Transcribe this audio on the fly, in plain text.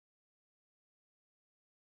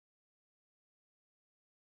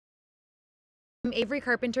I'm Avery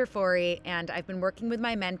Carpenter Forrey, and I've been working with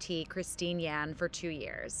my mentee, Christine Yan, for 2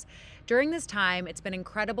 years. During this time, it's been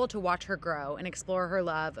incredible to watch her grow and explore her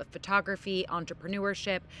love of photography,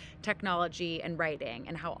 entrepreneurship, technology, and writing,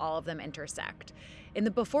 and how all of them intersect. In the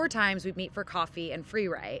before times, we'd meet for coffee and free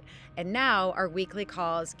write, and now our weekly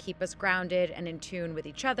calls keep us grounded and in tune with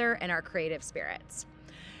each other and our creative spirits.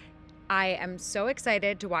 I am so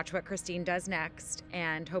excited to watch what Christine does next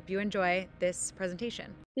and hope you enjoy this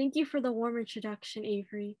presentation. Thank you for the warm introduction,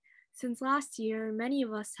 Avery. Since last year, many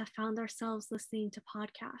of us have found ourselves listening to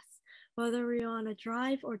podcasts, whether we're on a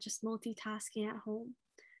drive or just multitasking at home.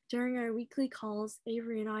 During our weekly calls,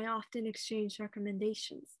 Avery and I often exchanged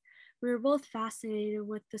recommendations. We were both fascinated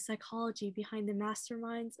with the psychology behind the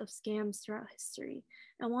masterminds of scams throughout history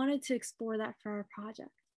and wanted to explore that for our project.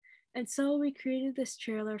 And so we created this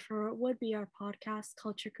trailer for what would be our podcast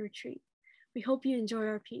called Trick or Treat. We hope you enjoy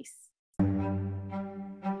our piece.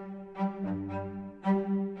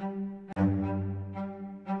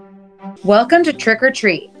 Welcome to Trick or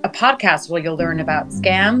Treat, a podcast where you'll learn about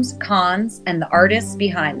scams, cons, and the artists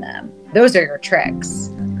behind them. Those are your tricks.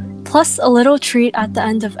 Plus a little treat at the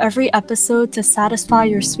end of every episode to satisfy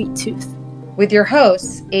your sweet tooth. With your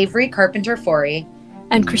hosts, Avery Carpenter Forrey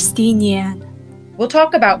and Christine Yan. We'll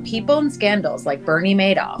talk about people and scandals like Bernie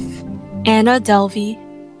Madoff, Anna Delvey,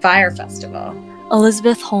 Fire Festival,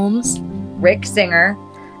 Elizabeth Holmes, Rick Singer,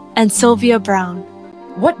 and Sylvia Brown.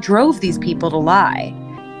 What drove these people to lie?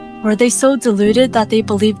 Were they so deluded that they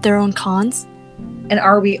believed their own cons? And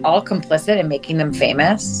are we all complicit in making them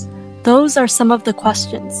famous? Those are some of the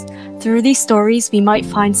questions. Through these stories, we might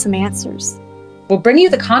find some answers. We'll bring you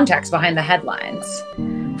the context behind the headlines.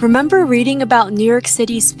 Remember reading about New York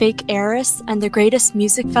City's fake heiress and the greatest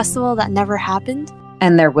music festival that never happened?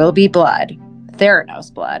 And there will be blood.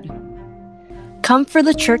 Theranos blood. Come for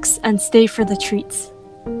the tricks and stay for the treats.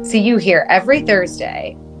 See you here every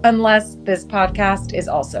Thursday, unless this podcast is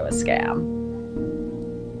also a scam.